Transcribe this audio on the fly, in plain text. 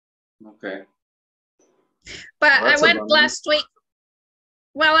Okay. But Well, I went last week.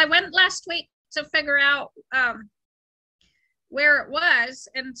 Well, I went last week to figure out where it was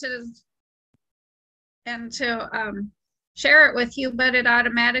and to share it with you, but it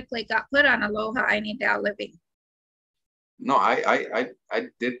automatically got put on Aloha Ayni Living. No, I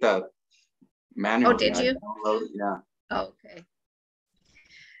did that manually. Oh, did you? Yeah. Okay.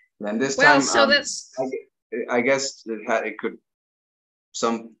 And this well, time, so that's. I guess it could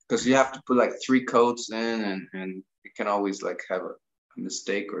because you have to put like 3 codes in, and it can always like have a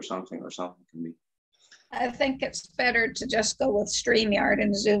mistake or something can be. I think it's better to just go with StreamYard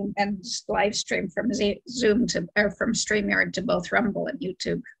and Zoom and live stream from Zoom or from StreamYard to both Rumble and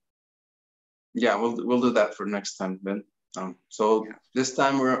YouTube. Yeah, we'll do that for next time, Ben. So this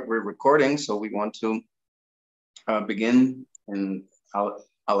time we're recording, so we want to begin, and I'll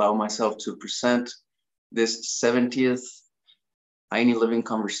allow myself to present this 70th Ayni Living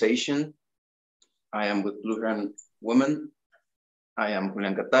Conversation. I am with Blue Heron Women. I am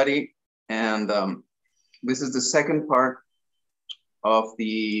Julian Katari, and this is the second part of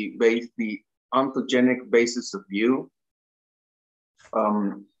the ontogenic basis of you.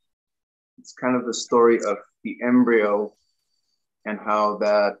 It's kind of the story of the embryo and how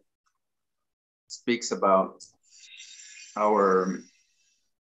that speaks about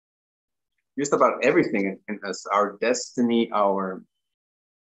just about everything, and as our destiny,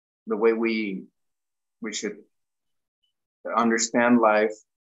 the way we should understand life.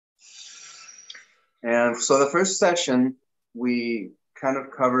 And so the first session, we kind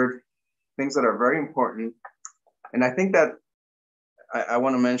of covered things that are very important. And I think that I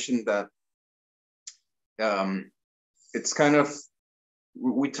want to mention that it's kind of,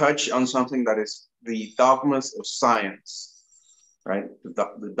 we touch on something that is the dogmas of science, right?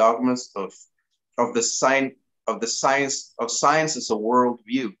 The dogmas of science as a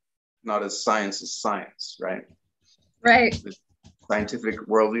worldview, not as science, right? Right. The scientific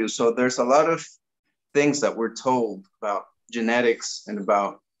worldview. So there's a lot of things that we're told about genetics and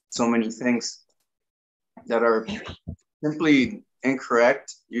about so many things that are simply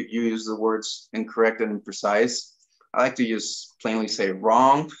incorrect. You use the words incorrect and imprecise. I like to just plainly say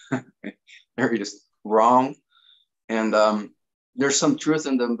wrong. They're just wrong. And there's some truth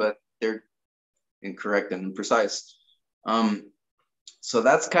in them, but they're incorrect and imprecise. So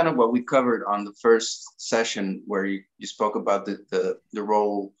that's kind of what we covered on the first session, where you spoke about the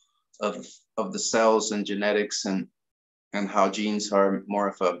role of the cells and genetics, and how genes are more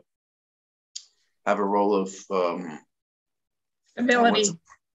of have a role of stability.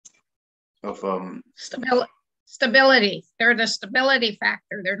 Stability. They're the stability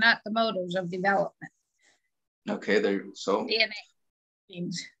factor. They're not the motors of development. Okay, so DNA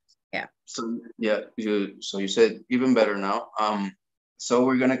genes. Yeah. So yeah, you said even better now. So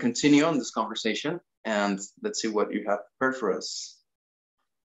we're gonna continue on this conversation, and let's see what you have prepared for us,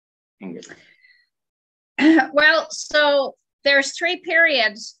 Ingrid. Well, so there's 3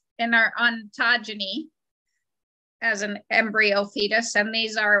 periods in our ontogeny as an embryo fetus, and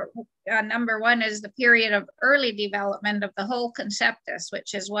these are number 1 is the period of early development of the whole conceptus,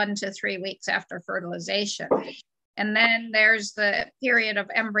 which is 1 to 3 weeks after fertilization. And then there's the period of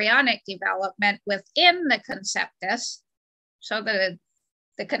embryonic development within the conceptus. So the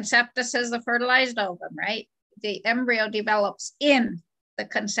conceptus is the fertilized ovum, right? The embryo develops in the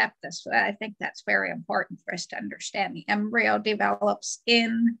conceptus. So I think that's very important for us to understand. The embryo develops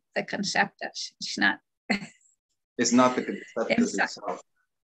in the conceptus. It's not the conceptus itself.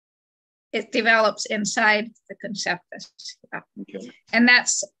 It develops inside the conceptus. Yeah. Okay. And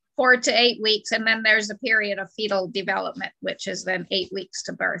that's 4 to 8 weeks. And then there's a period of fetal development, which is then 8 weeks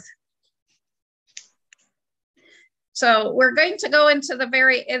to birth. So we're going to go into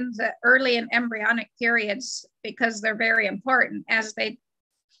the early and embryonic periods because they're very important, as they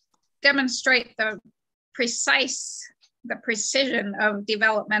demonstrate the precision of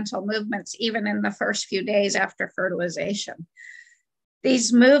developmental movements, even in the first few days after fertilization.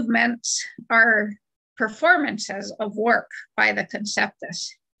 These movements are performances of work by the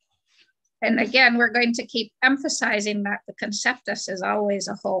conceptus. And again, we're going to keep emphasizing that the conceptus is always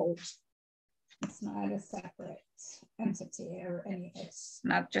a whole. It's not a separate entity it's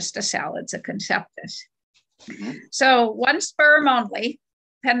not just a cell, it's a conceptus. Mm-hmm. So one sperm only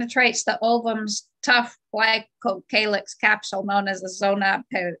penetrates the ovum's tough glycocalyx capsule known as the zona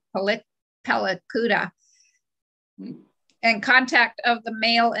pellicuda. Mm-hmm. And contact of the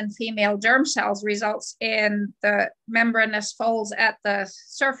male and female germ cells results in the membranous folds at the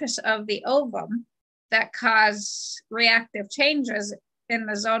surface of the ovum that cause reactive changes in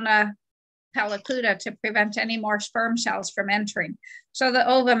the zona pellicuda to prevent any more sperm cells from entering. So the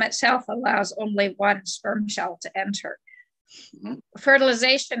ovum itself allows only one sperm cell to enter. Mm-hmm.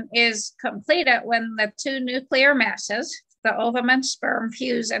 Fertilization is completed when the two nuclear masses, the ovum and sperm,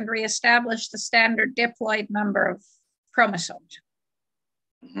 fuse and reestablish the standard diploid number of chromosomes.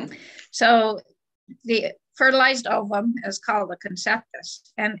 Mm-hmm. So the fertilized ovum is called a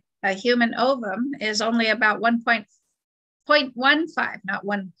conceptus, and a human ovum is only about 1.15, not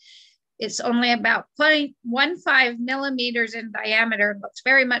one. It's only about 0.15 millimeters in diameter. It looks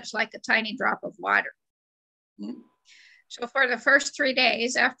very much like a tiny drop of water. Mm-hmm. So for the first 3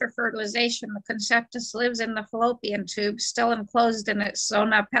 days after fertilization, the conceptus lives in the fallopian tube, still enclosed in its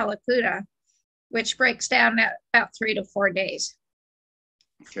zona pellicuda, which breaks down at about 3 to 4 days.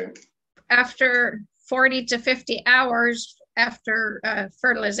 Okay. After 40 to 50 hours after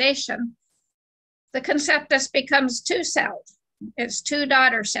fertilization, the conceptus becomes two-celled. It's two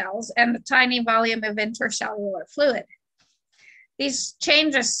daughter cells and a tiny volume of intercellular fluid. These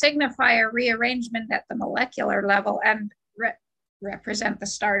changes signify a rearrangement at the molecular level and represent the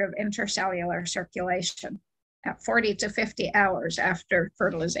start of intercellular circulation at 40 to 50 hours after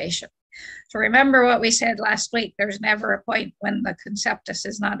fertilization. So remember what we said last week, there's never a point when the conceptus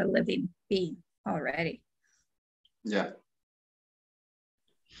is not a living being already. Yeah.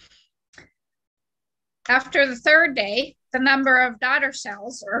 After the third day, the number of daughter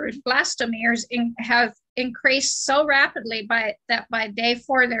cells or blastomeres have increased so rapidly that by day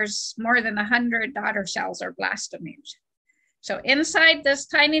 4, there's more than 100 daughter cells or blastomeres. So inside this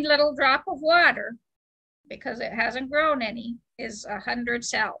tiny little drop of water, because it hasn't grown any, is 100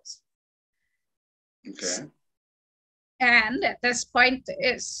 cells. Okay. And at this point,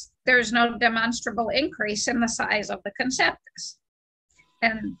 there's no demonstrable increase in the size of the conceptus.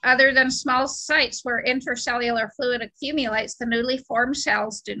 And other than small sites where intercellular fluid accumulates, the newly formed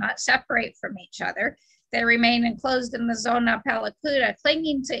cells do not separate from each other. They remain enclosed in the zona pellicuda,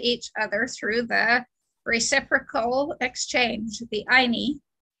 clinging to each other through the reciprocal exchange, the Ayni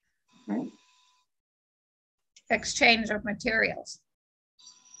exchange of materials.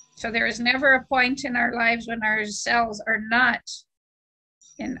 So there is never a point in our lives when our cells are not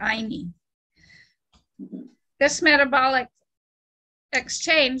in Ayni. This metabolic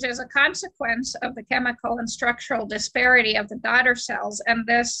exchange is a consequence of the chemical and structural disparity of the daughter cells, and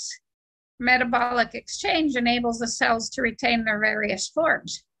this metabolic exchange enables the cells to retain their various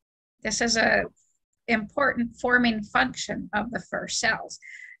forms. This is an important forming function of the first cells.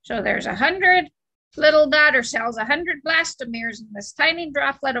 So there's 100 little daughter cells, 100 blastomeres in this tiny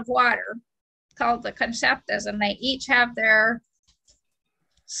droplet of water called the conceptus, and they each have their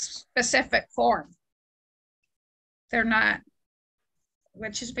specific form. They're not,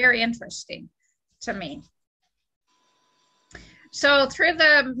 which is very interesting to me. So through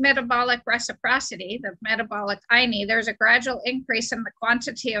the metabolic reciprocity, the metabolic Ayni, there's a gradual increase in the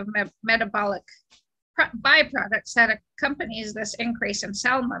quantity of metabolic byproducts that accompanies this increase in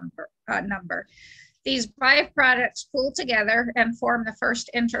cell number. These byproducts pool together and form the first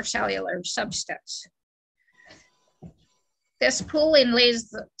intercellular substance. This pooling leads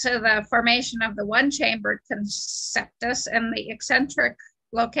to the formation of the one-chambered conceptus, and the eccentric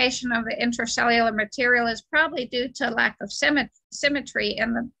location of the intercellular material is probably due to lack of symmetry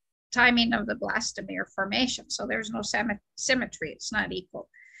in the timing of the blastomere formation. So there's no symmetry, it's not equal.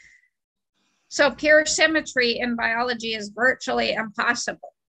 So pure symmetry in biology is virtually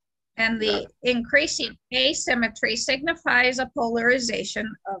impossible. And the increasing asymmetry signifies a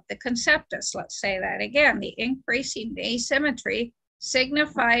polarization of the conceptus. Let's say that again. The increasing asymmetry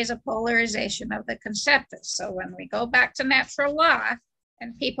signifies a polarization of the conceptus. So when we go back to natural law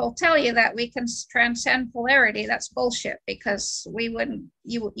and people tell you that we can transcend polarity, that's bullshit, because you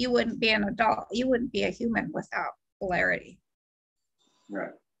wouldn't be an adult, you wouldn't be a human without polarity.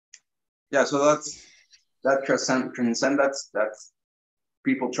 Right. Yeah, so that transcend that's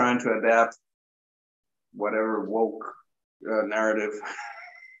people trying to adapt whatever woke narrative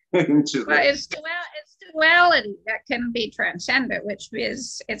into but it's duality that can be transcended, which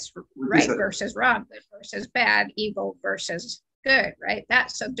is it's right versus wrong, good versus bad, evil versus good, right?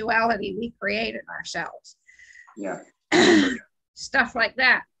 That's a duality we create in ourselves. Yeah. Stuff like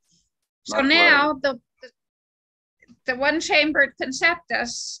that. So now the one-chambered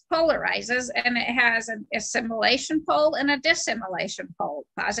conceptus polarizes, and it has an assimilation pole and a dissimilation pole,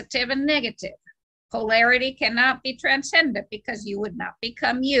 positive and negative. Polarity cannot be transcended because you would not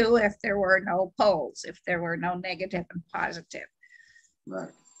become you if there were no poles, if there were no negative and positive. Right.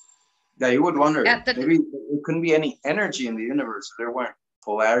 Yeah, you would wonder, maybe there couldn't be any energy in the universe if there weren't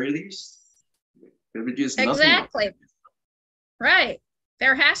polarities. It would just exactly. Nothing. Right.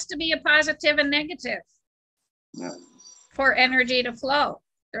 There has to be a positive and negative for energy to flow.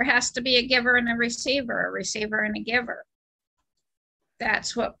 There has to be a giver and a receiver and a giver.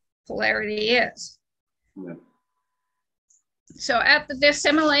 That's what polarity is. Yeah. So at the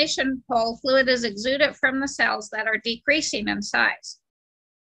dissimilation pole, fluid is exuded from the cells that are decreasing in size.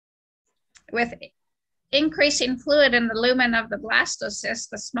 With increasing fluid in the lumen of the blastocyst,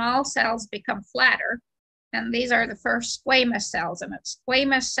 the small cells become flatter, and these are the first squamous cells. And it's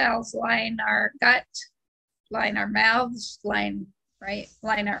squamous cells line our gut, line our mouths, line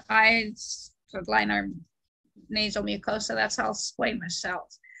our eyes, line our nasal mucosa. That's all squamous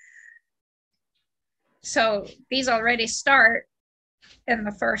cells. So these already start in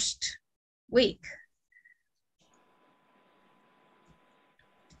the first week.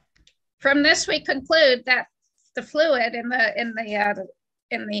 From this, we conclude that the fluid in the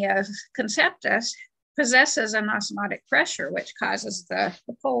conceptus possesses an osmotic pressure, which causes the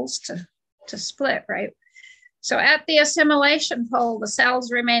poles to split, right? So at the assimilation pole, the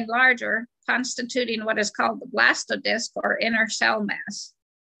cells remain larger, constituting what is called the blastodisc, or inner cell mass.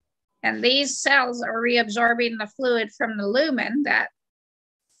 And these cells are reabsorbing the fluid from the lumen that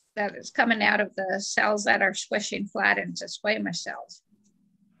is coming out of the cells that are squishing flat into squamous cells.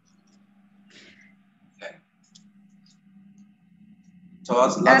 Okay. So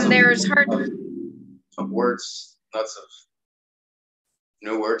lots of words, lots of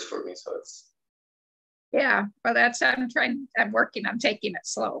new words for me. So it's well, that's I'm taking it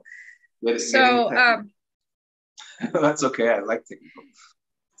slow. That's okay. I like technical.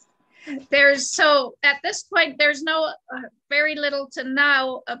 So at this point, there's no very little to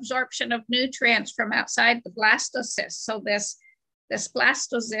no absorption of nutrients from outside the blastocyst. So this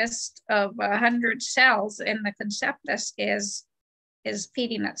blastocyst of 100 cells in the conceptus is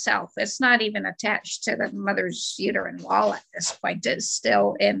feeding itself. It's not even attached to the mother's uterine wall at this point. It's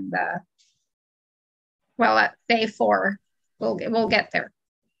still in at day 4. We'll get there.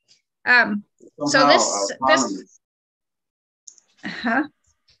 So this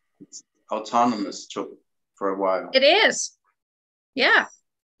autonomous took for a while. It is. Yeah,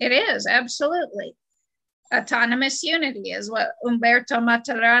 it is. Absolutely. Autonomous unity is what Umberto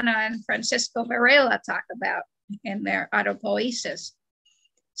Maturana and Francisco Varela talk about in their autopoiesis.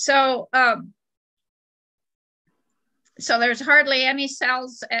 So, so there's hardly any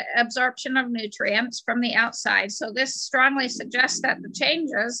cells absorption of nutrients from the outside. So this strongly suggests that the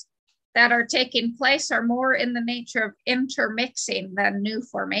changes that are taking place are more in the nature of intermixing than new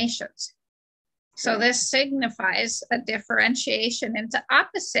formations. So this signifies a differentiation into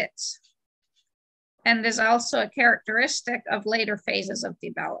opposites and is also a characteristic of later phases of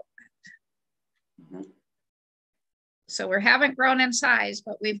development. Mm-hmm. So we haven't grown in size,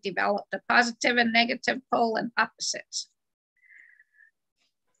 but we've developed a positive and negative pole and opposites.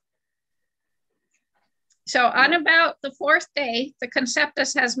 So on about the 4th day, the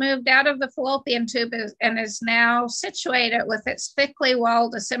conceptus has moved out of the fallopian tube and is now situated with its thickly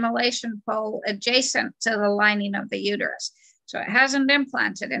walled assimilation pole adjacent to the lining of the uterus. So it hasn't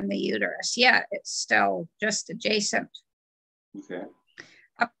implanted in the uterus yet. It's still just adjacent. Okay.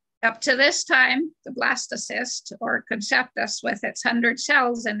 Up to this time, the blastocyst or conceptus with its 100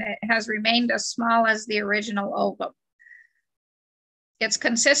 cells in it has remained as small as the original ovum. Its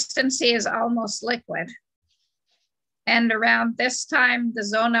consistency is almost liquid. And around this time, the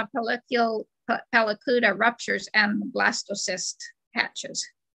zona pellicuda ruptures and the blastocyst hatches.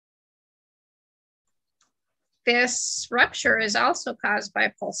 This rupture is also caused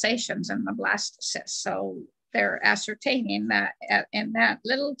by pulsations in the blastocyst. So they're ascertaining that in that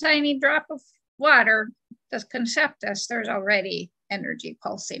little tiny drop of water, the conceptus, there's already energy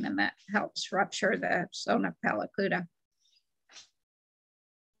pulsing, and that helps rupture the zona pellicuda.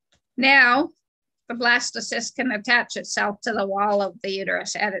 Now, the blastocyst can attach itself to the wall of the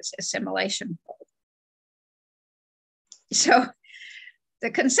uterus at its assimilation pole. So the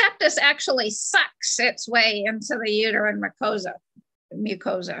conceptus actually sucks its way into the uterine mucosa,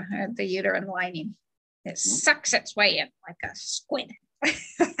 the uterine lining. It sucks its way in like a squid.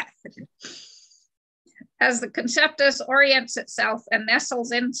 As the conceptus orients itself and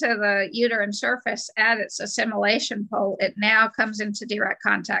nestles into the uterine surface at its assimilation pole, it now comes into direct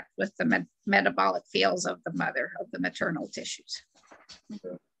contact with the metabolic fields of the mother, of the maternal tissues.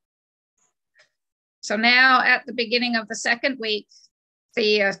 Okay. So now at the beginning of the 2nd week,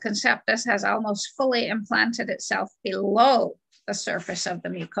 the conceptus has almost fully implanted itself below the surface of the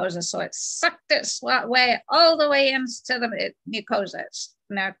mucosa. So it sucked its way all the way into the mucosa. It's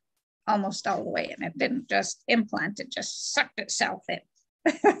now almost all the way in. It didn't just implant, it just sucked itself in.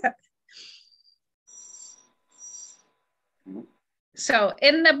 So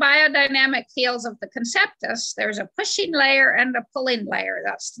in the biodynamic fields of the conceptus, there's a pushing layer and a pulling layer.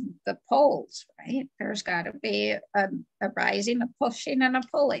 That's the poles, right? There's got to be a rising, a pushing, and a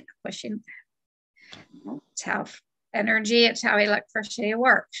pulling. Pushing. It's how energy, it's how electricity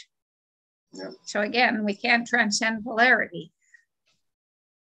works. Yeah. So again, we can't transcend polarity.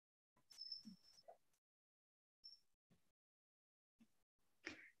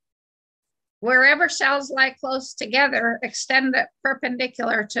 Wherever cells lie close together, extended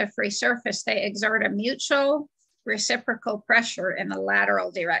perpendicular to a free surface, they exert a mutual reciprocal pressure in a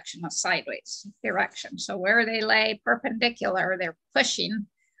lateral direction, a sideways direction. So where they lay perpendicular, they're pushing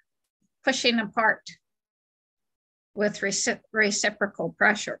apart with reciprocal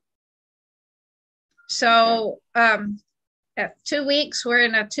pressure. So at 2 weeks, we're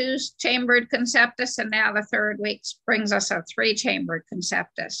in a 2-chambered conceptus, and now the 3rd week brings us a 3-chambered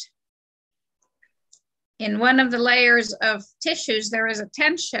conceptus. In one of the layers of tissues, there is a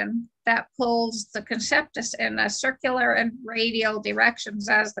tension that pulls the conceptus in a circular and radial directions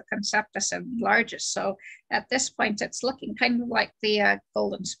as the conceptus enlarges. So at this point, it's looking kind of like the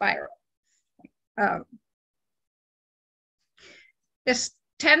golden spiral. This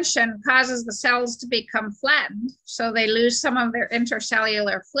tension causes the cells to become flattened, so they lose some of their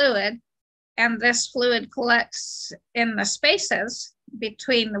intercellular fluid, and this fluid collects in the spaces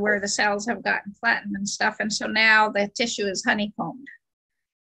between where the cells have gotten flattened and stuff. And so now the tissue is honeycombed.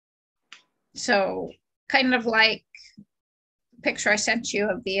 So kind of like the picture I sent you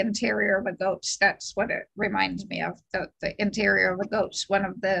of the interior of a goat's, that's what it reminds me of, the interior of a goat's, one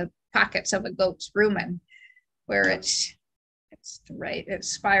of the pockets of a goat's rumen, where it's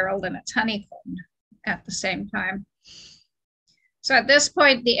spiraled and it's honeycombed at the same time. So at this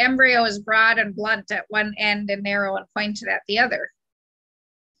point, the embryo is broad and blunt at one end and narrow and pointed at the other.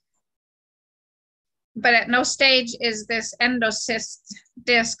 But at no stage is this endocyst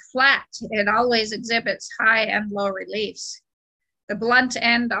disc flat. It always exhibits high and low reliefs. The blunt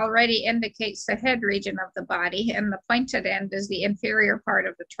end already indicates the head region of the body, and the pointed end is the inferior part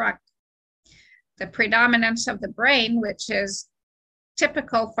of the trunk. The predominance of the brain, which is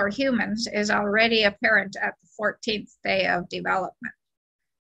typical for humans, is already apparent at the 14th day of development.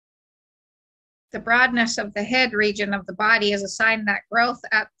 The broadness of the head region of the body is a sign that growth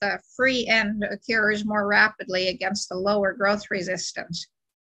at the free end occurs more rapidly against the lower growth resistance.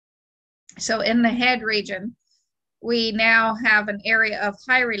 So in the head region, we now have an area of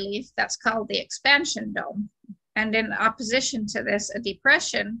high relief that's called the expansion dome. And in opposition to this, a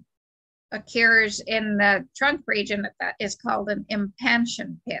depression occurs in the trunk region that is called an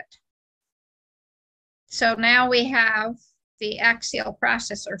impansion pit. So now we have the axial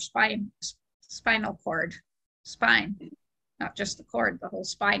process, or spinal cord, spine, not just the cord, the whole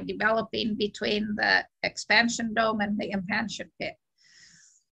spine, developing between the expansion dome and the impansion pit.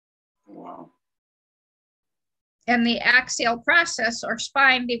 Wow. And the axial process, or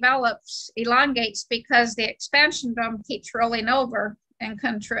spine, elongates because the expansion dome keeps rolling over and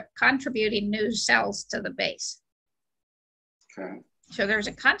contributing new cells to the base. Okay. So there's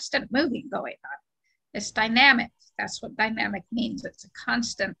a constant moving going on. It's dynamic. That's what dynamic means. It's a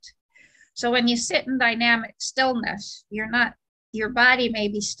constant. So when you sit in dynamic stillness, your body may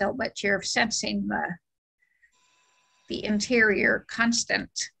be still, but you're sensing the interior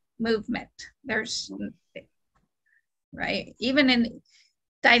constant movement. Right? Even in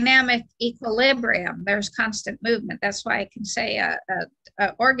dynamic equilibrium, there's constant movement. That's why I can say an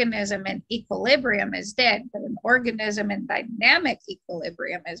organism in equilibrium is dead, but an organism in dynamic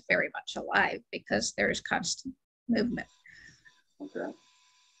equilibrium is very much alive because there's constant movement. Okay.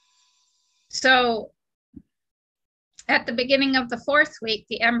 So at the beginning of the 4th week,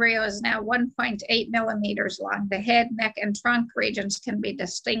 the embryo is now 1.8 millimeters long. The head, neck, and trunk regions can be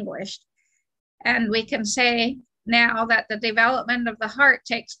distinguished. And we can say now that the development of the heart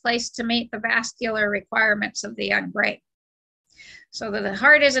takes place to meet the vascular requirements of the young brain. So that the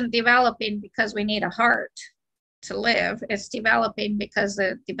heart isn't developing because we need a heart to live. It's developing because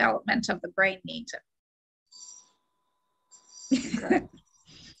the development of the brain needs it. Okay.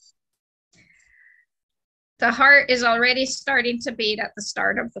 The heart is already starting to beat at the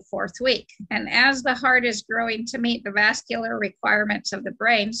start of the 4th week. And as the heart is growing to meet the vascular requirements of the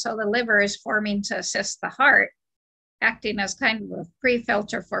brain, so the liver is forming to assist the heart, acting as kind of a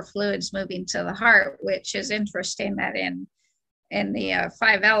pre-filter for fluids moving to the heart, which is interesting that in the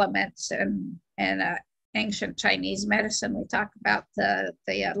 5 elements and ancient Chinese medicine, we talk about the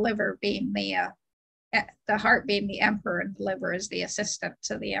liver being the heart being the emperor, and the liver is the assistant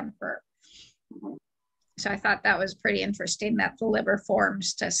to the emperor. So I thought that was pretty interesting that the liver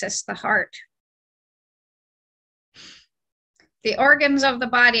forms to assist the heart. The organs of the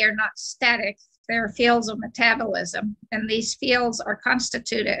body are not static. They're fields of metabolism, and these fields are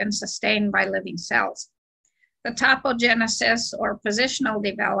constituted and sustained by living cells. The topogenesis or positional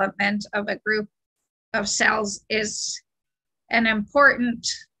development of a group of cells is an important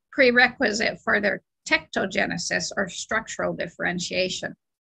prerequisite for their tectogenesis or structural differentiation.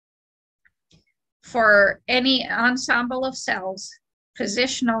 For any ensemble of cells,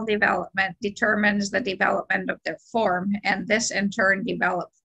 positional development determines the development of their form, and this in turn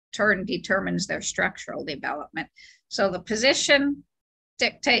determines their structural development. So the position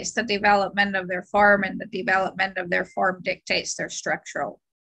dictates the development of their form, and the development of their form dictates their structural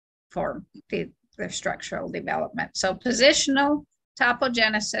form, their structural development. So positional,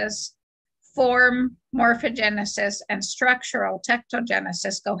 topogenesis, form, morphogenesis, and structural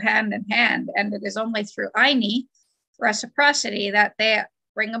tectogenesis go hand in hand, and it is only through Ayni reciprocity that they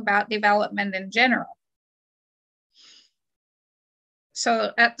bring about development in general.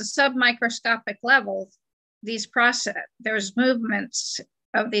 So at the submicroscopic level, there's movements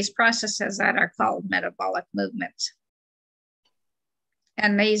of these processes that are called metabolic movements.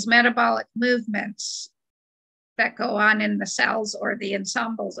 And these metabolic movements that go on in the cells or the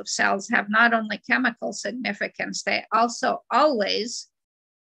ensembles of cells have not only chemical significance, they also always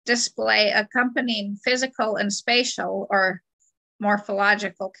display accompanying physical and spatial or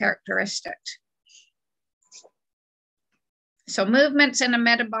morphological characteristics. So movements in a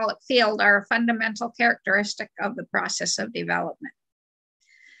metabolic field are a fundamental characteristic of the process of development.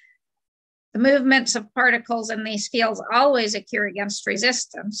 The movements of particles in these fields always occur against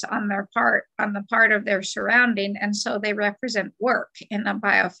resistance on the part of their surrounding, and so they represent work in a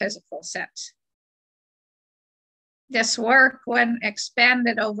biophysical sense. This work, when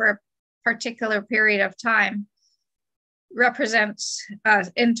expanded over a particular period of time,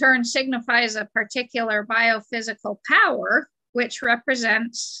 in turn signifies a particular biophysical power, which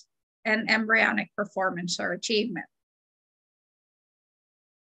represents an embryonic performance or achievement.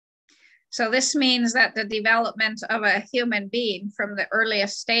 So this means that the development of a human being from the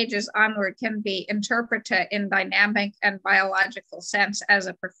earliest stages onward can be interpreted in dynamic and biological sense as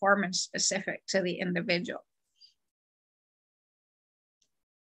a performance specific to the individual.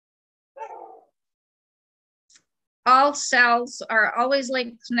 All cells are always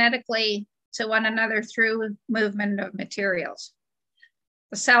linked kinetically to one another through movement of materials.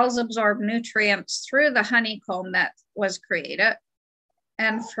 The cells absorb nutrients through the honeycomb that was created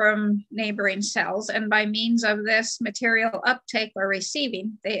and from neighboring cells, and by means of this material uptake or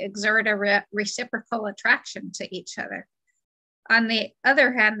receiving, they exert a reciprocal attraction to each other. On the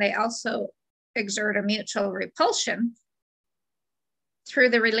other hand, they also exert a mutual repulsion through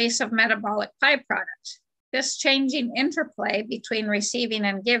the release of metabolic byproducts. This changing interplay between receiving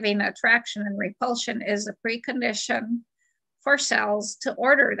and giving, attraction and repulsion, is a precondition for cells to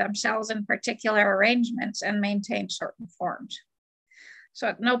order themselves in particular arrangements and maintain certain forms. So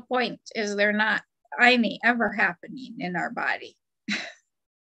at no point is there not Ayni ever happening in our body.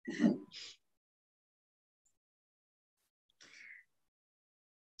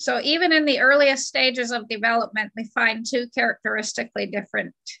 So even in the earliest stages of development, we find two characteristically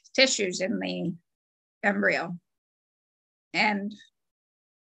different tissues in the embryo and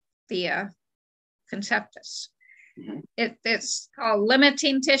the conceptus. It's called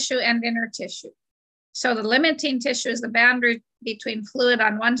limiting tissue and inner tissue. So the limiting tissue is the boundary between fluid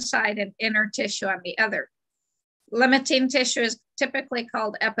on one side and inner tissue on the other. Limiting tissue is typically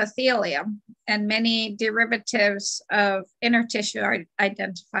called epithelium, and many derivatives of inner tissue are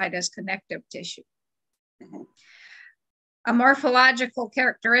identified as connective tissue. A morphological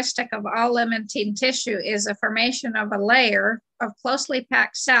characteristic of all limiting tissue is the formation of a layer of closely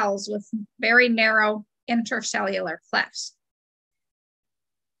packed cells with very narrow intercellular clefts.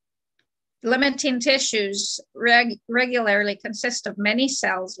 Limiting tissues regularly consist of many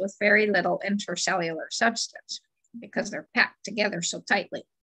cells with very little intercellular substance because they're packed together so tightly.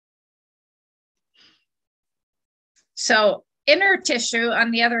 So inner tissue,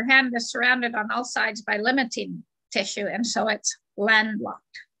 on the other hand, is surrounded on all sides by limiting tissue, and so it's landlocked.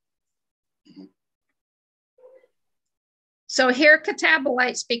 So here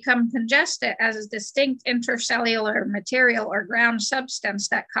catabolites become congested as a distinct intercellular material or ground substance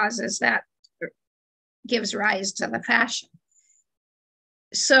that gives rise to the fascia.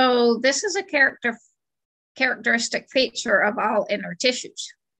 So this is a characteristic feature of all inner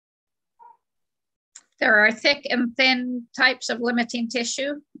tissues. There are thick and thin types of limiting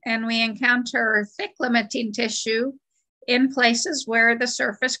tissue, and we encounter thick limiting tissue in places where the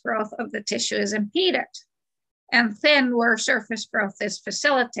surface growth of the tissue is impeded, and thin where surface growth is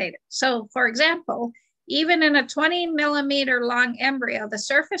facilitated. So, for example, Even in a 20 millimeter long embryo, the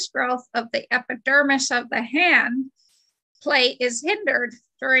surface growth of the epidermis of the hand plate is hindered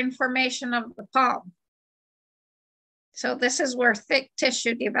during formation of the palm. So this is where thick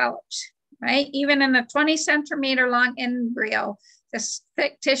tissue develops, right? Even in a 20 centimeter long embryo, this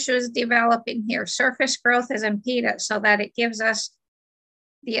thick tissue is developing here. Surface growth is impeded so that it gives us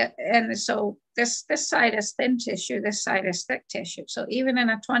and so this side is thin tissue, this side is thick tissue. So even in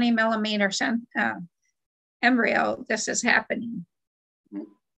a 20 millimeter embryo, this is happening.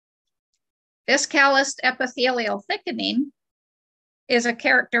 This calloused epithelial thickening is a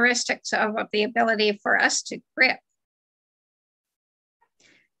characteristic of the ability for us to grip.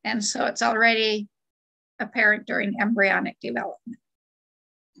 And so it's already apparent during embryonic development.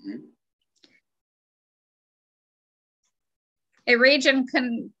 A region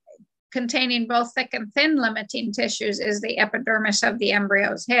containing both thick and thin limiting tissues is the epidermis of the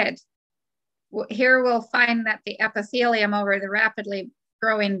embryo's head. Here we'll find that the epithelium over the rapidly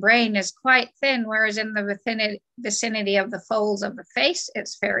growing brain is quite thin, whereas in the vicinity of the folds of the face,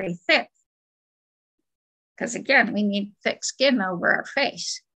 it's very thick. Because again, we need thick skin over our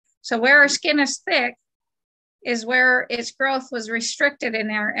face. So where our skin is thick is where its growth was restricted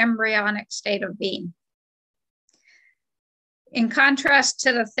in our embryonic state of being. In contrast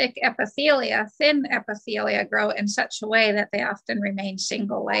to the thick epithelia, thin epithelia grow in such a way that they often remain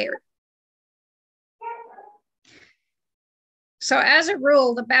single layered. So as a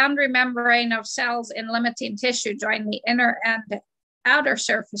rule, the boundary membrane of cells in limiting tissue join the inner and outer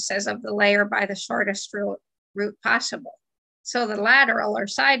surfaces of the layer by the shortest route possible. So the lateral or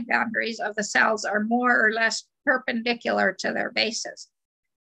side boundaries of the cells are more or less perpendicular to their bases.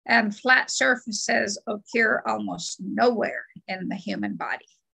 And flat surfaces occur almost nowhere in the human body.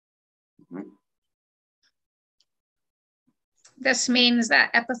 This means that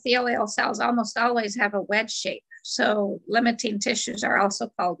epithelial cells almost always have a wedge shape. So limiting tissues are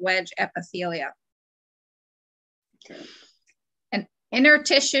also called wedge epithelia. And inner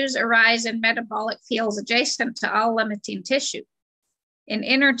tissues arise in metabolic fields adjacent to all limiting tissue. In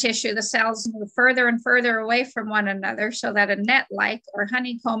inner tissue, the cells move further and further away from one another so that a net-like or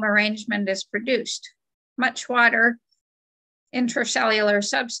honeycomb arrangement is produced. Much water, intracellular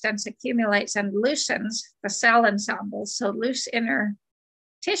substance accumulates and loosens the cell ensemble, so loose inner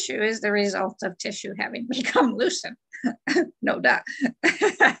tissue is the result of tissue having become loosened. No doubt.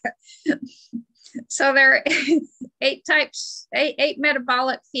 So there are eight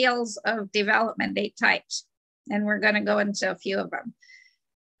metabolic fields of development, 8 types, and we're going to go into a few of them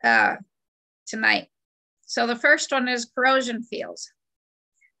tonight. So the first one is corrosion fields.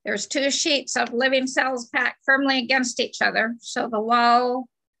 There's 2 sheets of living cells packed firmly against each other, so the wall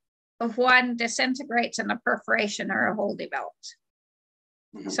of one disintegrates and a perforation or a hole develops.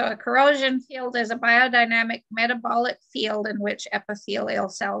 So a corrosion field is a biodynamic metabolic field in which epithelial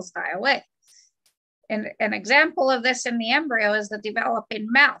cells die away. And an example of this in the embryo is the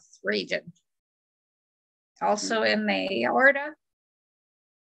developing mouth region. Also in the aorta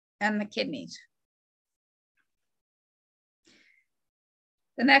and the kidneys.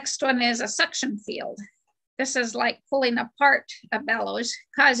 The next one is a suction field. This is like pulling apart a bellows,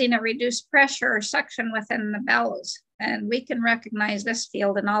 causing a reduced pressure or suction within the bellows. And we can recognize this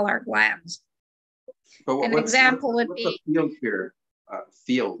field in all our glands. But an example would be the field here.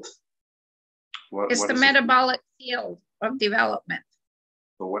 Field. It's the metabolic field of development.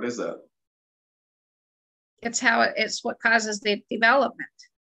 But what is that? It's what causes the development.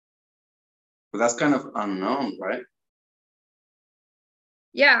 But that's kind of unknown, right?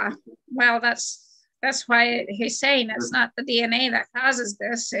 Yeah. Well, that's why he's saying it's not the DNA that causes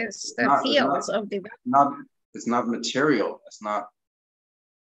this. It's the fields of development. It's not material. It's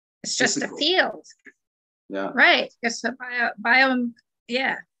just physical. A field. Yeah. Right. It's a bio.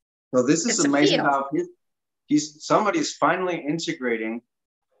 Yeah. So this is amazing how somebody's finally integrating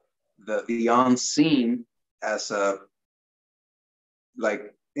the unseen as a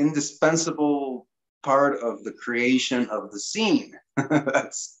indispensable part of the creation of the scene.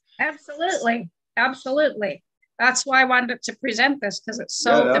 That's absolutely. That's why I wanted to present this, because it's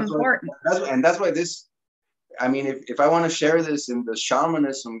so important. That's why this. I mean, if I want to share this in the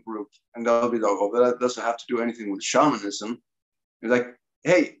shamanism group, and they'll be like, "Oh, that doesn't have to do anything with shamanism." It's like,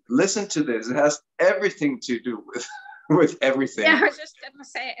 hey, listen to this. It has everything to do with everything. Yeah, I was just going to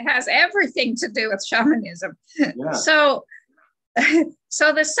say it has everything to do with shamanism. Yeah. So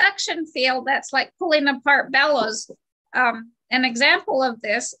the suction field, that's like pulling apart bellows. An example of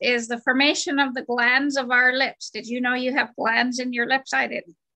this is the formation of the glands of our lips. Did you know you have glands in your lips? I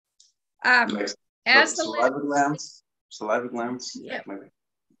didn't. Saliva glands. Yeah. Maybe.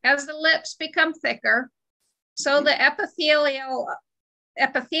 As the lips become thicker, so the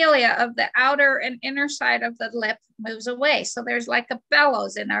epithelia of the outer and inner side of the lip moves away. So there's like a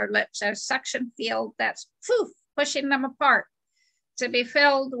bellows in our lips, a suction field that's pushing them apart to be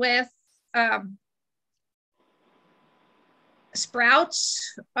filled with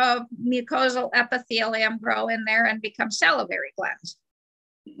sprouts of mucosal epithelium grow in there and become salivary glands.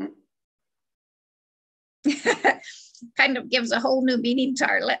 Kind of gives a whole new meaning to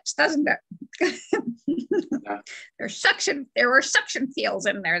our lips, doesn't it? Yeah. There were suction fields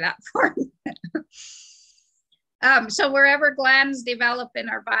in there that formed. So wherever glands develop in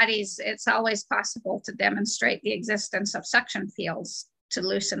our bodies, it's always possible to demonstrate the existence of suction fields to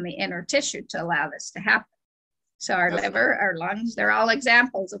loosen the inner tissue to allow this to happen. So our liver, our lungs, they're all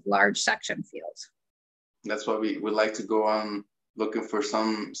examples of large suction fields. That's why we would like to go on looking for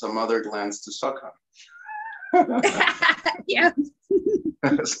some other glands to suck on. Yeah.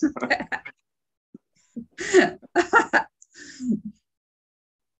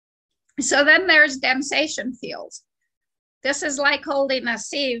 So then there's densation fields. This is like holding a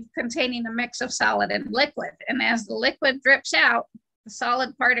sieve containing a mix of solid and liquid. And as the liquid drips out, the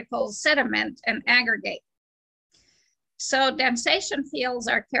solid particles sediment and aggregate. So densation fields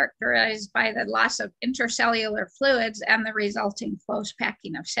are characterized by the loss of intercellular fluids and the resulting close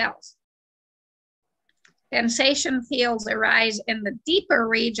packing of cells. Densation fields arise in the deeper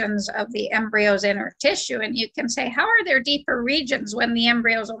regions of the embryo's inner tissue. And you can say, how are there deeper regions when the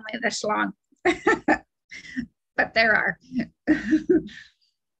embryo is only this long? But there are.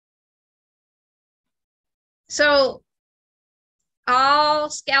 So all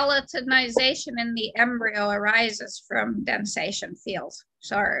skeletonization in the embryo arises from densation fields.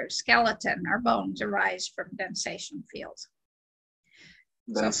 So our skeleton, our bones arise from densation fields.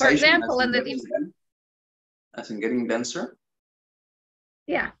 So for example, in the as in getting denser?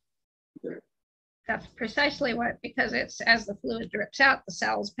 Yeah. Okay. That's precisely what, because it's as the fluid drips out, the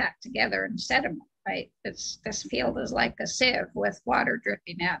cells pack together in sediment, right? This field is like a sieve with water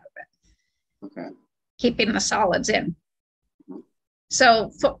dripping out of it. Okay. Keeping the solids in.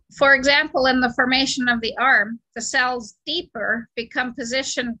 So for example, in the formation of the arm, the cells deeper become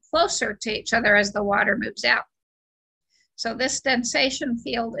positioned closer to each other as the water moves out. So this densation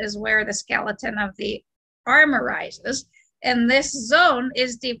field is where the skeleton of the arm arises, and this zone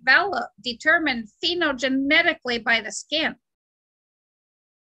is determined phenogenetically by the skin.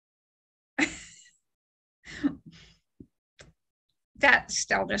 That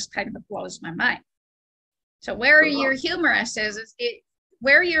still just kind of blows my mind. So where your humerus is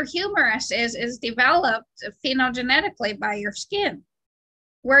developed phenogenetically by your skin.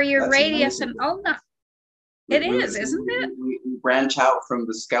 Where your radius and ulna. Isn't it? We branch out from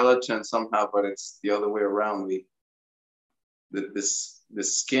the skeleton somehow, but it's the other way around. This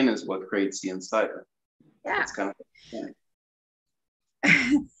skin is what creates the insider. Yeah. It's kind of.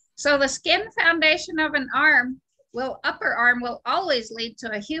 So the skin foundation of an upper arm will always lead to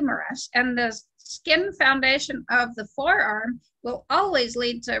a humerus, and the skin foundation of the forearm will always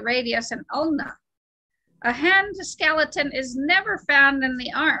lead to radius and ulna. A hand skeleton is never found in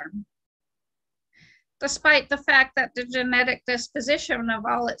the arm, despite the fact that the genetic disposition of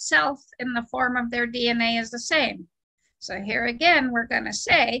all itself in the form of their DNA is the same. So here again, we're going to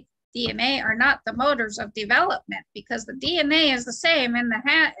say DNA are not the motors of development, because the DNA is the same in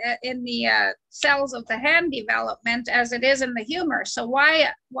the cells of the hand development as it is in the humerus. So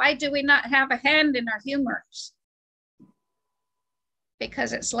why do we not have a hand in our humerus?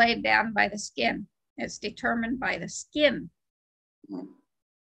 Because it's laid down by the skin. It's determined by the skin. Yeah,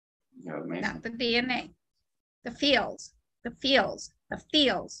 not the DNA. The fields. The fields. It's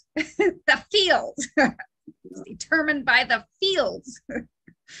determined by the fields.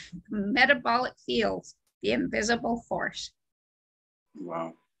 Metabolic fields, the invisible force.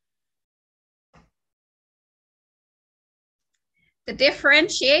 Wow. The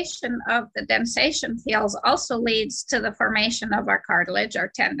differentiation of the densation fields also leads to the formation of our cartilage,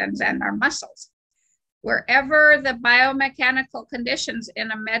 our tendons, and our muscles. Wherever the biomechanical conditions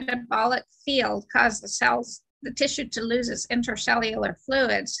in a metabolic field cause the tissue to lose its intercellular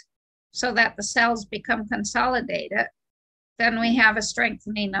fluids so that the cells become consolidated, then we have a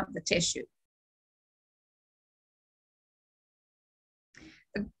strengthening of the tissue.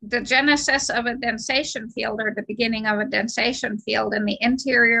 The genesis of a densation field, or the beginning of a densation field in the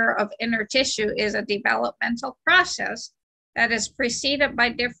interior of inner tissue, is a developmental process that is preceded by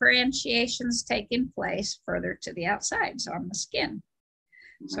differentiations taking place further to the outside, so on the skin.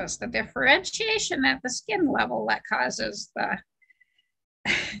 So it's the differentiation at the skin level that causes the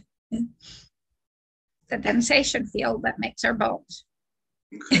densation field that makes our bones.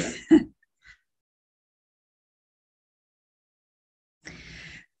 Okay.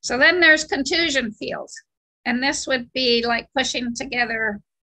 So then there's contusion fields. And this would be like pushing together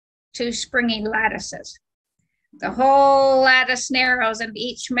two springy lattices. The whole lattice narrows and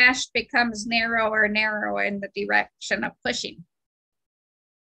each mesh becomes narrower in the direction of pushing.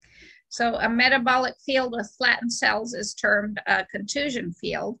 So a metabolic field with flattened cells is termed a contusion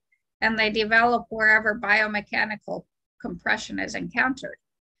field, and they develop wherever biomechanical compression is encountered.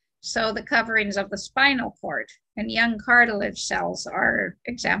 So the coverings of the spinal cord and young cartilage cells are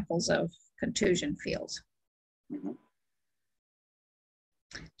examples of contusion fields. Mm-hmm.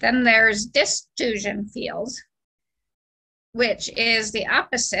 Then there's distusion fields, which is the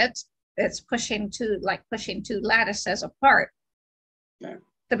opposite. It's pushing two lattices apart. Okay.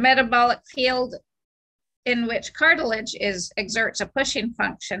 The metabolic field in which cartilage exerts a pushing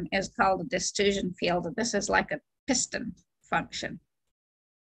function is called a distusion field. This is like a piston function.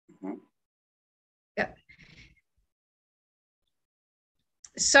 Mm-hmm. Yeah.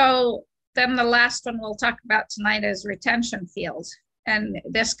 So then the last one we'll talk about tonight is retention fields. And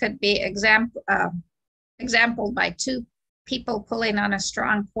this could be exampled by two people pulling on a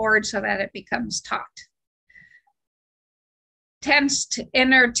strong cord so that it becomes taut. Tensed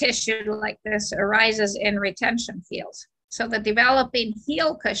inner tissue like this arises in retention fields. So the developing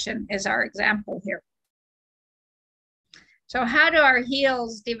heel cushion is our example here. So how do our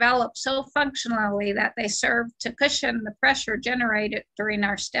heels develop so functionally that they serve to cushion the pressure generated during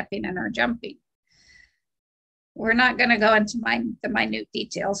our stepping and our jumping? We're not going to go into the minute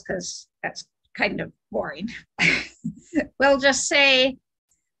details because that's kind of boring. We'll just say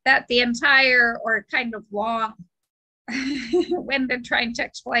that the entire, or kind of long, winded trying to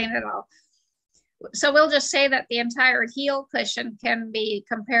explain it all. So we'll just say that the entire heel cushion can be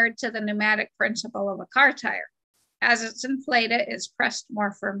compared to the pneumatic principle of a car tire. As it's inflated, it's pressed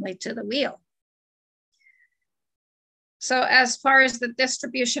more firmly to the wheel. So as far as the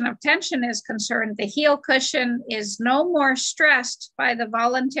distribution of tension is concerned, the heel cushion is no more stressed by the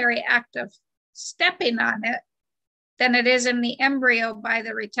voluntary act of stepping on it than it is in the embryo by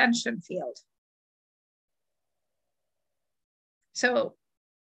the retention field. So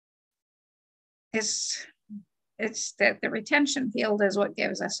it's that the retention field is what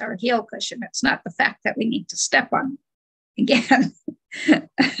gives us our heel cushion. It's not the fact that we need to step on it again.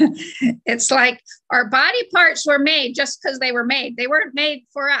 It's like our body parts were made just because they were made. They weren't made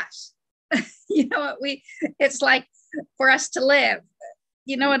for us. You know what it's like for us to live.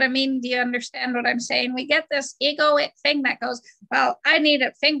 You know what I mean? Do you understand what I'm saying? We get this egoic thing that goes, well, I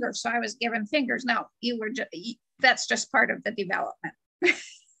needed fingers, so I was given fingers. No, that's just part of the development.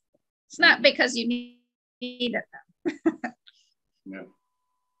 It's not because you needed them.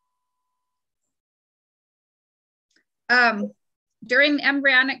 Yeah. During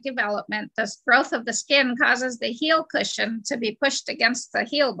embryonic development, the growth of the skin causes the heel cushion to be pushed against the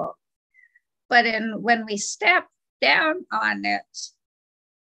heel bone. But when we step down on it,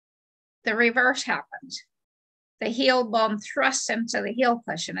 the reverse happens. The heel bone thrusts into the heel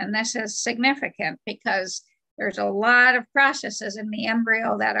cushion. And this is significant because there's a lot of processes in the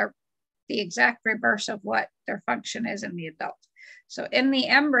embryo that are the exact reverse of what their function is in the adult. So in the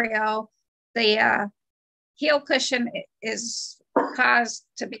embryo, the heel cushion is caused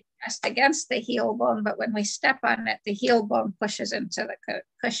to be pressed against the heel bone, but when we step on it, the heel bone pushes into the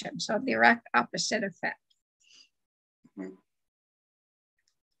cushion. So direct opposite effect. Mm-hmm.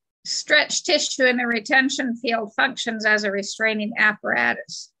 Stretch tissue in the retention field functions as a restraining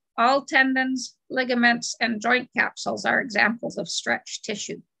apparatus. All tendons, ligaments, and joint capsules are examples of stretch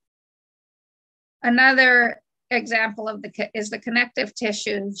tissue. Another example is the connective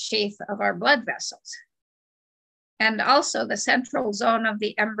tissue sheath of our blood vessels. And also the central zone of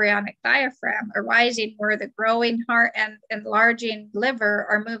the embryonic diaphragm arising where the growing heart and enlarging liver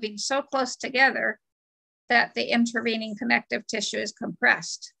are moving so close together that the intervening connective tissue is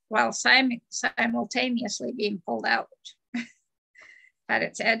compressed while simultaneously being pulled out at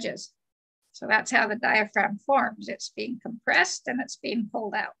its edges. So that's how the diaphragm forms. It's being compressed and it's being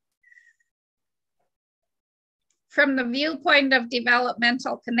pulled out. From the viewpoint of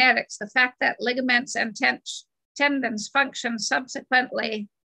developmental kinetics, the fact that ligaments and tendons function subsequently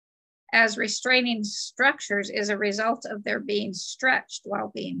as restraining structures is a result of their being stretched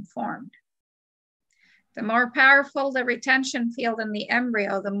while being formed. The more powerful the retention field in the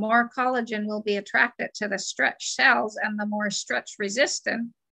embryo, the more collagen will be attracted to the stretched cells, and the more stretch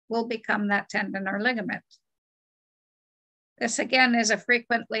resistant will become that tendon or ligament. This again is a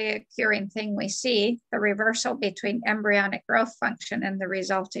frequently occurring thing we see, the reversal between embryonic growth function and the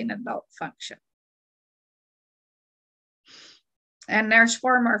resulting adult function. And there's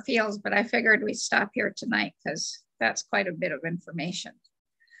 4 more fields, but I figured we'd stop here tonight because that's quite a bit of information.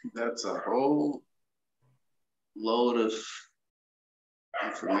 That's a whole load of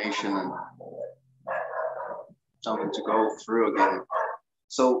information and something to go through again.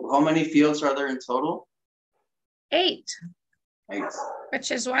 So how many fields are there in total? 8. 8.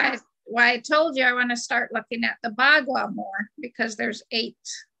 Which is why I told you I want to start looking at the Bagua more, because there's 8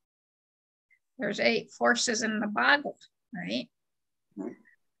 forces in the Bagua, right? Mm-hmm.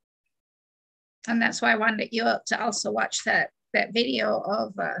 And that's why I wanted you to also watch that video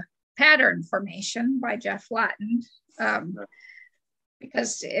of pattern formation by Jeff Lawton.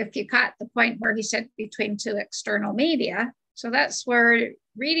 Because if you caught the point where he said between 2 external media, so that's where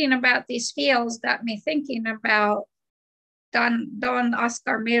reading about these fields got me thinking about Don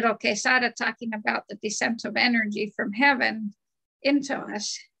Oscar Miro Quesada talking about the descent of energy from heaven into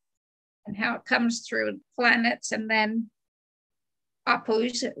us and how it comes through planets and then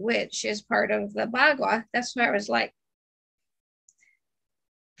Apus, which is part of the Bagua. That's where I was like,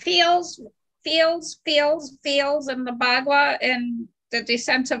 fields in the Bagua and the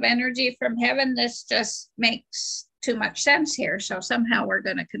descent of energy from heaven. This just makes too much sense here. So somehow we're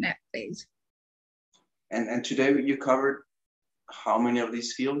going to connect these. And today you covered how many of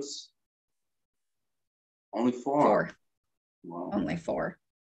these fields? Only 4. 4. Wow. Only 4.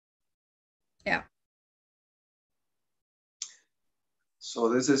 Yeah. So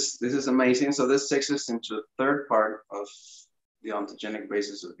this is amazing. So this takes us into the third part of the ontogenic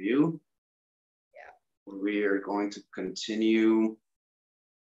basis of view. Yeah. We are going to continue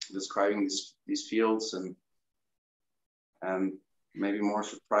describing these fields, and maybe more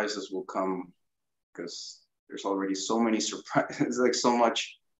surprises will come because there's already so many surprises, like so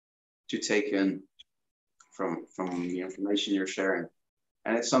much to take in from the information you're sharing.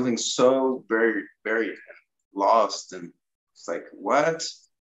 And it's something so very, very lost. And it's like, what?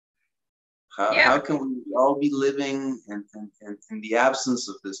 How can we all be living in the absence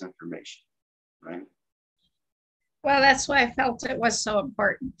of this information, right? Well, that's why I felt it was so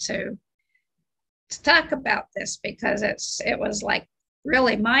important to talk about this, because it was like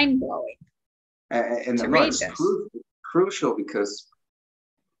really mind-blowing. And it's crucial because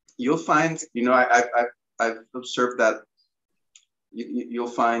you'll find, I've observed that you'll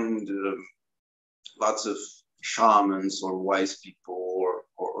find lots of shamans or wise people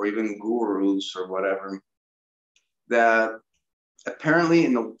or even gurus or whatever that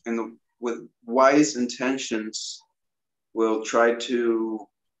apparently with wise intentions will try to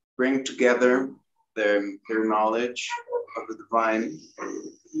bring together their knowledge of the divine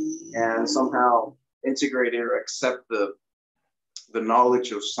and somehow integrate it or accept the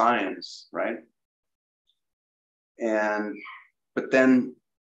knowledge of science, right? But then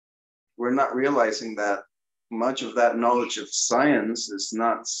we're not realizing that much of that knowledge of science is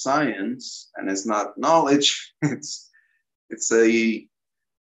not science and it's not knowledge. It's a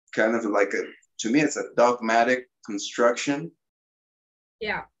kind of like to me, it's a dogmatic construction.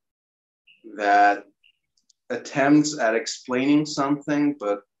 Yeah. That attempts at explaining something,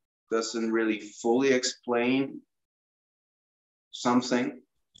 but doesn't really fully explain something.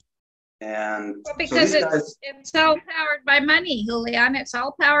 And well, because it's all powered by money, Julian. It's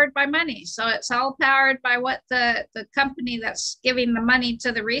all powered by money. So it's all powered by what the company that's giving the money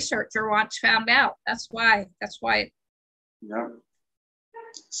to the researcher wants found out. That's why. Yeah.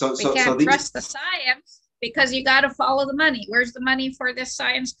 We can't trust the science because you got to follow the money. Where's the money for this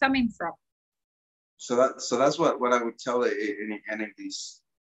science coming from? So that's what I would tell any of these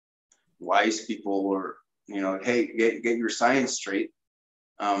wise people, or hey, get your science straight.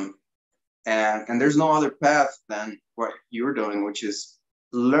 And there's no other path than what you're doing, which is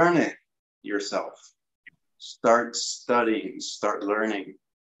learn it yourself. Start studying, start learning,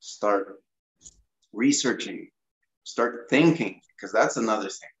 start researching, start thinking, because that's another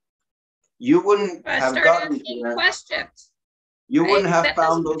thing. You wouldn't have gotten here. Questions. You wouldn't have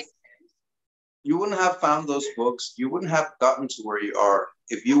found those. You wouldn't have found those books. You wouldn't have gotten to where you are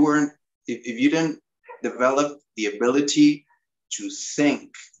if you didn't develop the ability to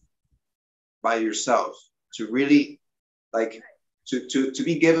think by yourself, to really to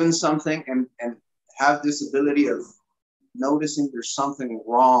be given something and have this ability of noticing there's something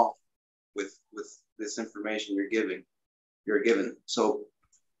wrong with this information you're given. So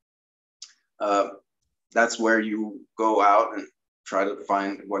that's where you go out and try to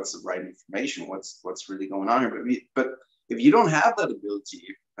find what's the right information, what's really going on here. But if you don't have that ability,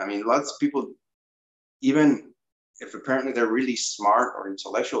 I mean, lots of people, even if apparently they're really smart or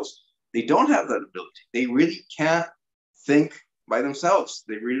intellectuals, they don't have that ability. They really can't think by themselves.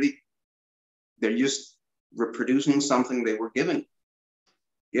 They're just reproducing something they were given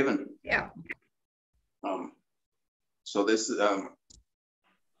given. Yeah. So this,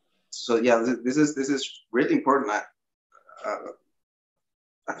 so yeah, this is really important.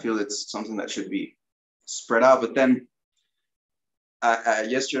 I feel it's something that should be spread out. But then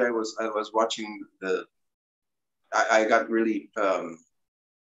yesterday I was watching I got really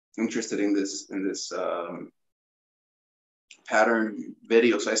interested in this pattern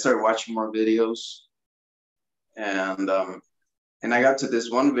video. So I started watching more videos, and I got to this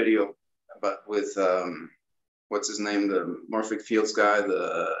one video about with what's his name, the morphic fields guy,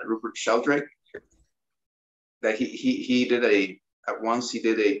 the Rupert Sheldrake, that he did at once he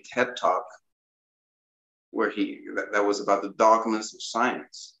did a TED talk where that was about the dogmas of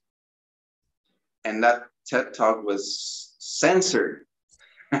science, and that TED talk was censored.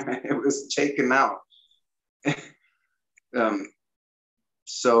 It was taken out.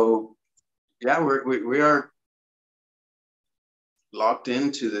 So yeah, we are locked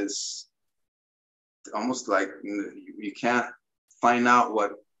into this, almost like you can't find out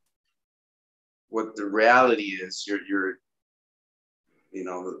what the reality is. You're you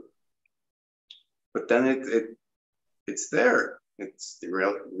know, but then it's there. It's the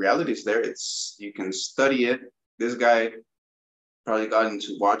reality is there. You can study it. This guy probably got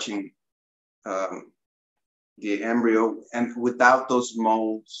into watching the embryo, and without those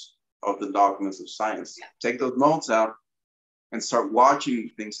molds of the dogmas of science. Take those molds out and start watching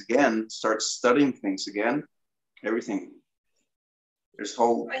things again, start studying things again, everything. There's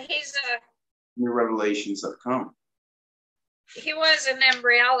whole new revelations that come. He was an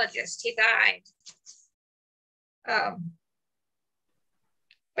embryologist. He died.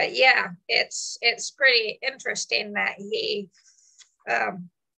 But yeah, it's pretty interesting that he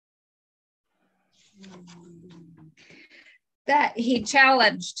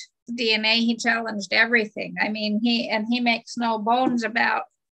challenged DNA. He challenged everything. I mean, he makes no bones about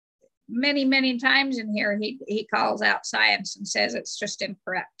many times in here. He calls out science and says it's just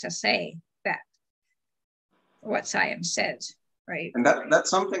incorrect to say that what science says, right? And that's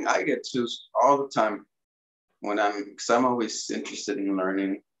something I get to all the time when because I'm always interested in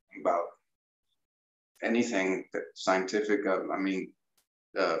learning about anything that scientific. I mean,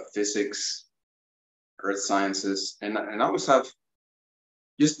 physics, earth sciences, and I always have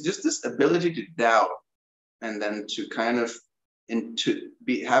just this ability to doubt, and then to kind of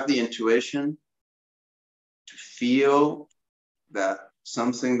have the intuition to feel that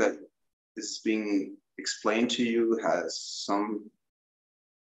something that is being explained to you has some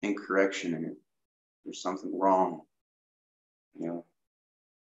incorrection in it. There's something wrong, you know,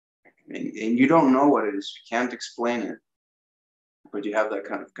 and you don't know what it is. You can't explain it, but you have that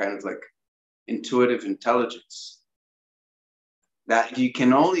kind of like intuitive intelligence that you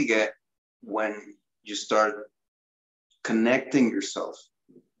can only get when you start connecting yourself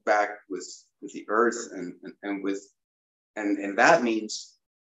back with the earth and that means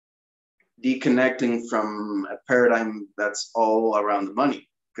deconnecting from a paradigm that's all around the money.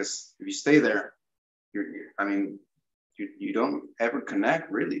 Because if you stay there, you don't ever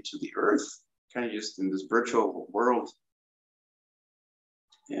connect really to the earth, kind of just in this virtual world.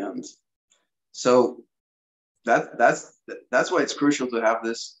 And so that's why it's crucial to have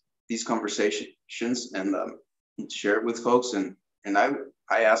these conversations and share it with folks. And I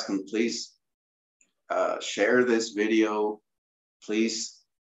ask them, please share this video. Please,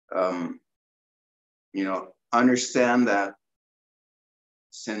 understand that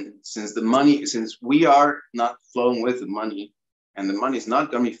since we are not flowing with the money, and the money is not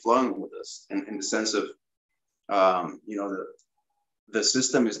going to be flowing with us in the sense of, the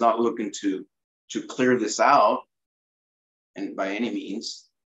system is not looking to clear this out, and by any means,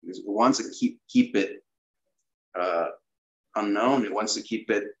 because it wants to keep it unknown. It wants to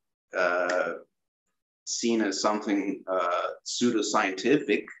keep it seen as something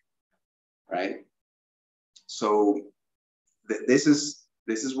pseudoscientific, right? So this is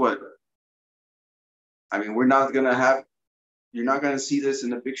what we're not going to have. You're not going to see this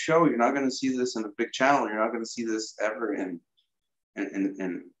in a big show. You're not going to see this in a big channel. You're not going to see this ever in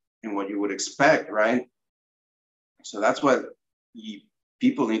what you would expect, right? So that's what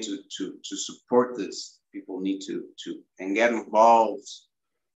people need to support this. People need to and get involved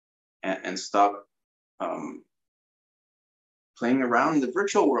and stop playing around in the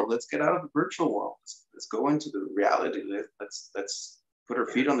virtual world. Let's get out of the virtual world. Let's go into the reality. Let's put our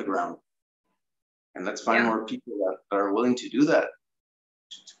feet on the ground, and let's find more people that are willing to do that,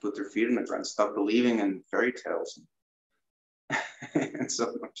 to put their feet on the ground, stop believing in fairy tales and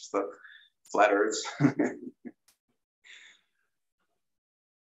so much stuff, flat earths.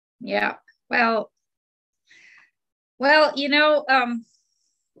 Yeah. Well,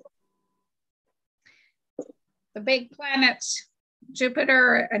 the big planets,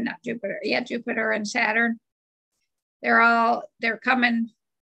 Jupiter and not Jupiter, yeah, Jupiter and Saturn, they're coming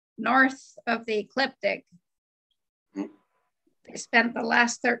north of the ecliptic. They spent the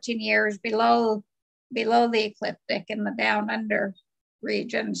last 13 years below the ecliptic in the down under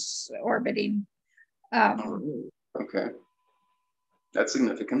regions orbiting. Okay, that's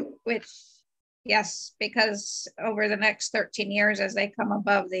significant. Which, yes, because over the next 13 years, as they come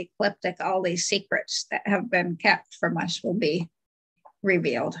above the ecliptic, all these secrets that have been kept from us will be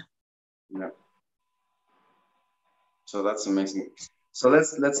revealed. Yeah. So that's amazing. So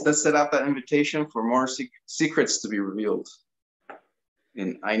let's set up that invitation for more secrets to be revealed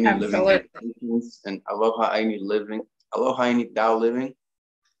in Ayni Living Conversations and Aloha Ayni Living, Aloha Ayni Tao Living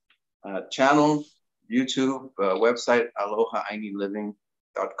channel, YouTube, website,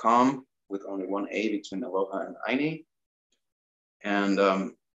 alohainiliving.com with only one A between Aloha and Ayni. And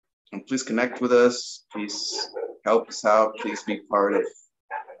please connect with us. Please help us out. Please be part of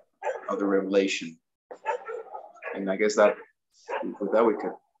the revelation. And I guess that with that we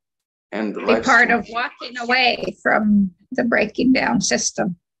could end the live part stream. of walking away from the breaking down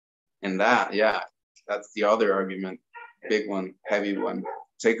system. And that, yeah, that's the other argument, big one, heavy one.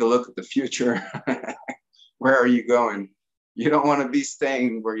 Take a look at the future. Where are you going? You don't want to be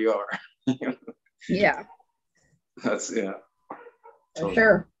staying where you are. Yeah. That's, yeah. For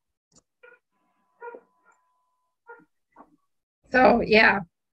sure. So, yeah.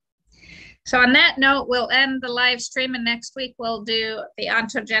 So on that note, we'll end the live stream, and next week we'll do the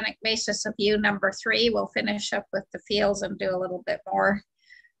ontogenic basis of you number 3. We'll finish up with the fields and do a little bit more.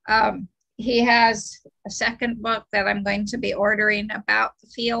 He has a second book that I'm going to be ordering about the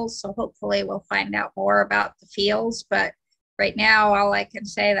fields, so hopefully we'll find out more about the fields. But right now, all I can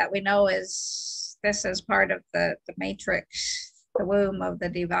say that we know is this is part of the matrix, the womb of the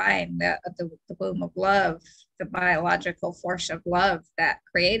divine, the womb of love, the biological force of love that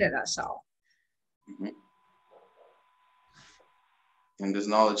created us all. Mm-hmm. And this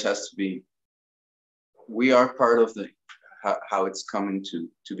knowledge has to be, we are part of the how it's coming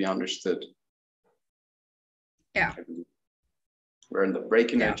to be understood. Yeah. We're in the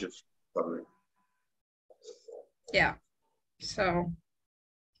breaking edge of discovery. Yeah. So.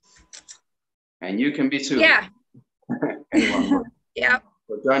 And you can be too. Yeah. Anyone. Yeah.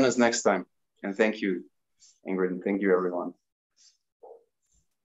 So join us next time. And thank you, Ingrid, and thank you, everyone.